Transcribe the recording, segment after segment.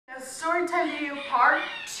Story time video part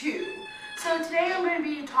 2. So today I'm going to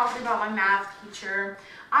be talking about my math teacher.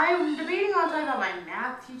 I'm debating on talking about my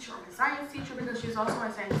math teacher or my science teacher because she's also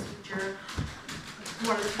my science teacher,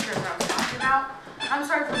 one of the teachers that I was talking about. I'm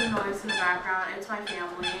sorry for the noise in the background. It's my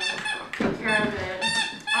family. Take care of it.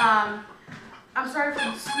 I'm sorry for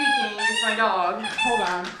the squeaking. It's my dog. Hold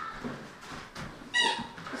on.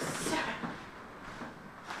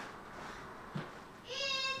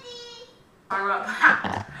 Sorry about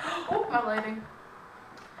that. Oh, my lighting.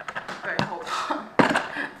 Alright, hold on.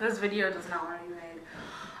 This video does not want to be made.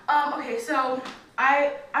 Okay, so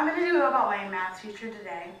I'm gonna do about my math teacher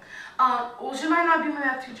today. Well, she might not be my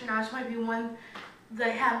math teacher now. She might be one that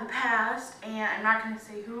I had in the past, and I'm not gonna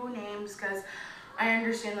say who names because I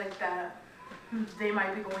understand like that they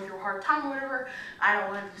might be going through a hard time or whatever. I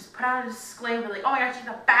don't want to just put out a disclaimer like, oh my gosh, she's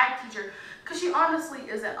a bad teacher, because she honestly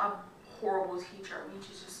isn't a horrible teacher. I mean,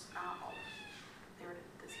 she's just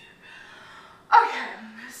okay,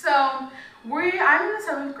 so I'm in the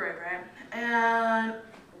 7th grade, right? And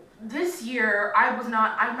this year I've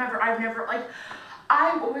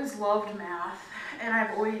always loved math and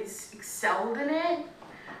I've always excelled in it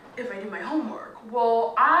if I do my homework.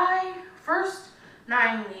 Well, first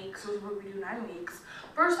 9 weeks was what we do 9 weeks.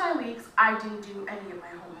 First 9 weeks I didn't do any of my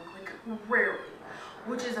homework, like rarely,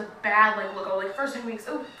 which is a bad look. Like first 9 weeks,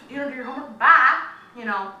 oh, you don't do your homework, bye, you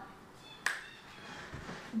know.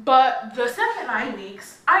 But the second 9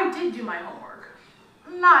 weeks, I did do my homework.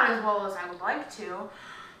 Not as well as I would like to.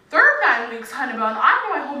 Third 9 weeks, kind of on, I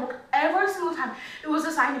did my homework every single time it was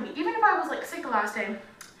assigned to me. Even if I was like sick the last day,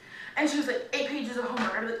 and she was like 8 pages of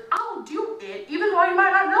homework, I'd be like, I'll do it, even though I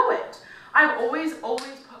might not know it. I've always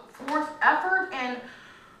put forth effort and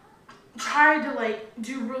tried to like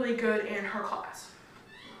do really good in her class.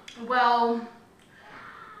 Well,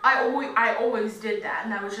 I always did that,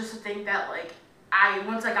 and that was just a thing that like,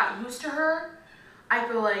 once I got used to her, I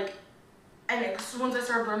feel like, and once I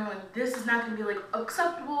started learning, like, this is not going to be, like,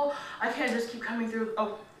 acceptable. I can't just keep coming through,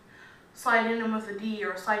 sliding in with a D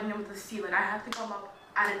or sliding in with a C. Like, I have to come up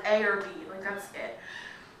at an A or B. Like, that's it.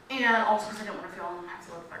 And also because I didn't want to feel I have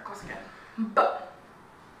to go to that class again. But,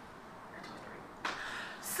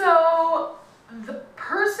 so, the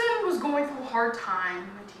person was going through a hard time,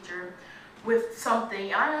 my teacher, with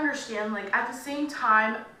something. I understand, like, at the same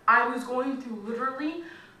time, I was going through literally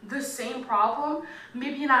the same problem,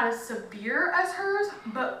 maybe not as severe as hers,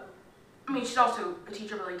 but I mean, she's also a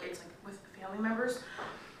teacher, but like it's like with family members.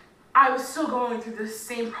 I was still going through the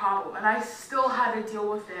same problem, and I still had to deal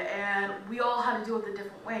with it, and we all had to deal with it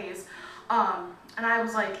different ways. And I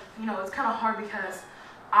was like, you know, it's kind of hard because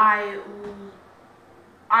I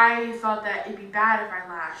thought that it'd be bad if I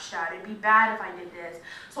lashed out, it'd be bad if I did this.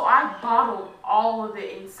 So I bottled all of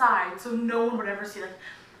it inside so no one would ever see, like,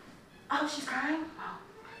 oh, she's crying? Wow.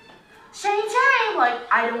 Shame, shame! Like,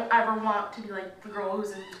 I don't ever want to be like the girl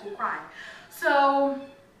who's in school crying. So,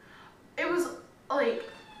 it was like,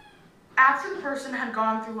 after the person had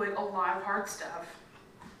gone through like a lot of hard stuff,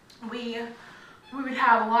 we would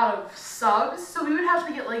have a lot of subs. So we would have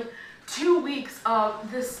to get like 2 weeks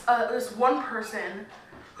of this one person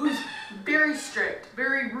who's very strict,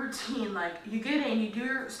 very routine. Like, you get in, you do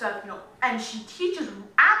your stuff, you know, and she teaches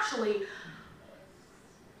actually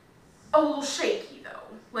a little shaky though.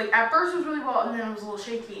 Like, at first it was really well, and then it was a little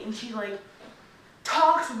shaky, and she like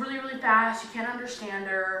talks really, really fast. You can't understand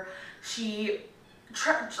her. She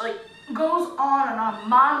like goes on and on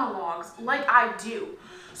monologues like I do.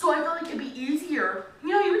 So I feel like it'd be easier, you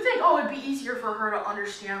know, you would think, oh, it'd be easier for her to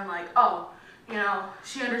understand, like, oh, you know,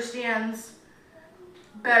 she understands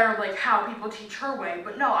better like how people teach her way.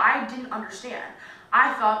 But no, I didn't understand.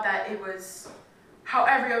 I thought that it was how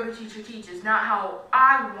every other teacher teaches, not how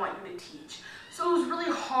I would want you to teach. So it was really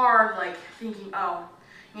hard, like, thinking, oh,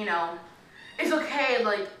 you know, it's okay,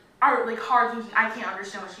 like, hard thinking I can't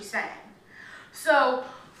understand what she's saying. So,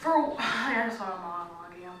 I just want to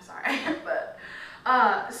monologue, I'm sorry, but,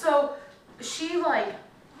 so, she, like,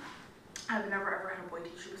 I've never ever had a boy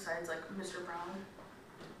teacher besides, like, Mr. Brown,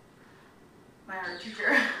 my art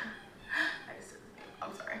teacher.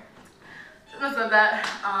 I'm sorry. Shouldn't have said that.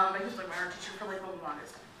 I was like my art teacher for like the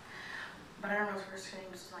longest time. But I don't know if first name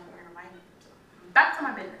is like you're gonna mind me. So back to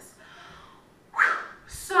my business. Whew.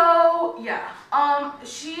 So yeah.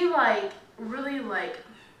 She like really like,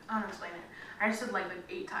 I don't know explain it. I just said like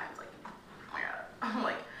 8 times, like, oh my god. I'm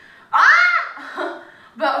like, ah!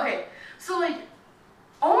 But okay, so like,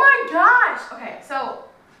 oh my gosh. Okay, so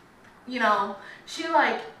you know, she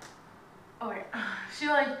like,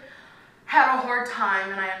 had a hard time,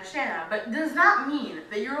 and I understand that, but does not mean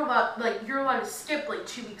that you're allowed to skip like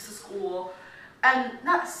 2 weeks of school And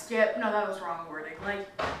not skip, no, that was wrong wording. Like,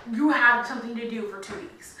 you had something to do for 2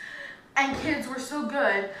 weeks. And kids were so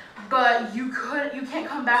good, but you can't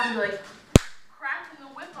come back and be like, cracking the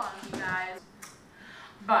whip on you guys.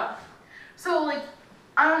 But, so like,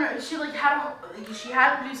 I don't know, she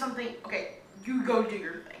had to do something, okay, you go do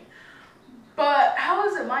your thing. But how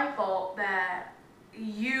is it my fault that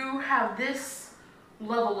you have this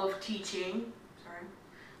level of teaching, sorry,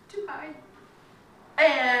 too high,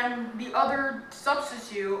 and the other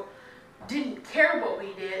substitute didn't care what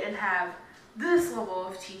we did and have this level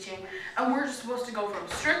of teaching, and we're just supposed to go from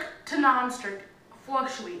strict to non-strict,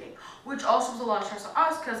 fluctuating, which also is a lot of stress on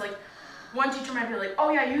us, because like, one teacher might be like,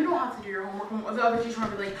 oh yeah, you don't have to do your homework, and the other teacher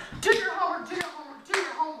might be like, do your homework, do your homework, do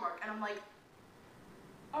your homework, and I'm like,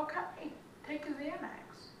 okay, take a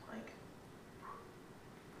Xanax, like,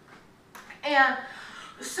 and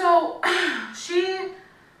so she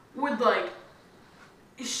was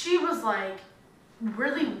like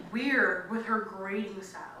really weird with her grading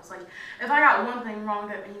styles. Like, if I got one thing wrong,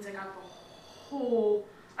 that means I got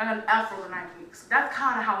an F over 9 weeks. That's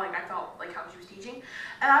kind of how like I felt like how she was teaching.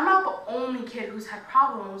 And I'm not the only kid who's had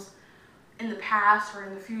problems in the past or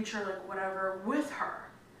in the future, like whatever, with her.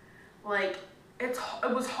 Like, it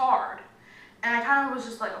was hard. And I kind of was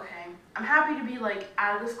just like, okay, I'm happy to be like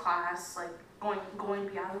out of this class, like going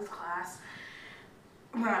to be out of this class.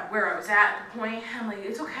 Where I was at the point, I'm like,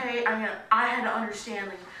 it's okay. I mean, I had to understand,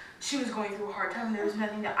 like, she was going through a hard time. There was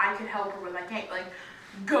nothing that I could help her with. I can't, like,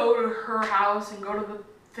 go to her house and go to the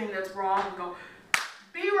thing that's wrong and go,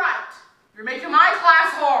 be right. You're making my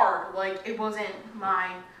class hard. Like, it wasn't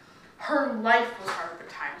her life was hard at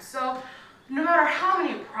the time. So, no matter how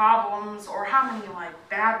many problems or how many, like,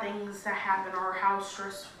 bad things that happened or how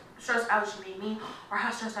stressed out she made me or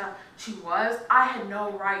how stressed out she was, I had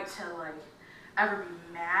no right to, like, ever be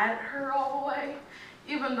mad at her all the way,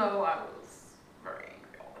 even though I was very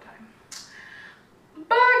angry all the time.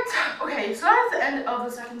 But, okay, so that's the end of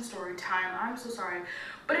the second story time. I'm so sorry.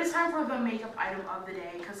 But it's time for the makeup item of the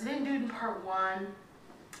day, because I didn't do it in part 1.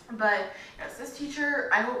 But, yes, this teacher,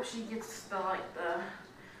 I hope she gets the,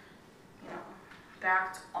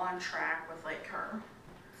 back on track with, like, her.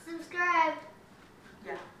 Subscribe.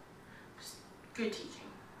 Yeah. Just good teaching,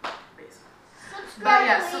 basically. Subscribe, but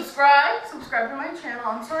yeah, please. subscribe to my channel.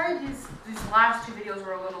 I'm sorry these last 2 videos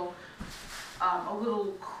were a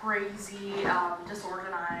little crazy,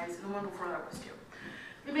 disorganized, and the one before that was too.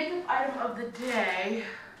 The makeup item of the day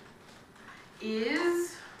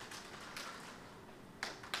is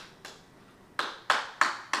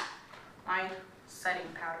my setting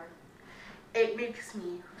powder. It makes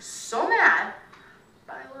me so mad,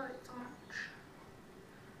 but I love it so much.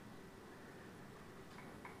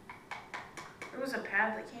 There was a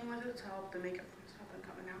pad that came with it to help the makeup from stopping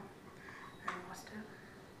coming out. And I lost it.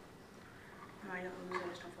 No, I don't lose it. I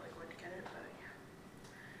just don't feel like going to get it, but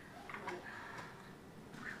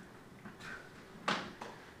yeah.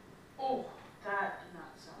 Oh, that did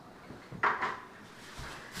not sound like it.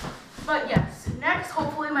 But yes, next,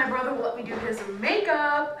 hopefully my brother will let me do his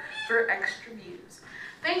makeup for extra views.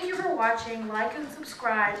 Thank you for watching. Like and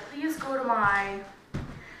subscribe. Please go to my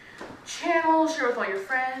channel, share with all your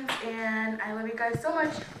friends, and I love you guys so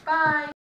much. Bye.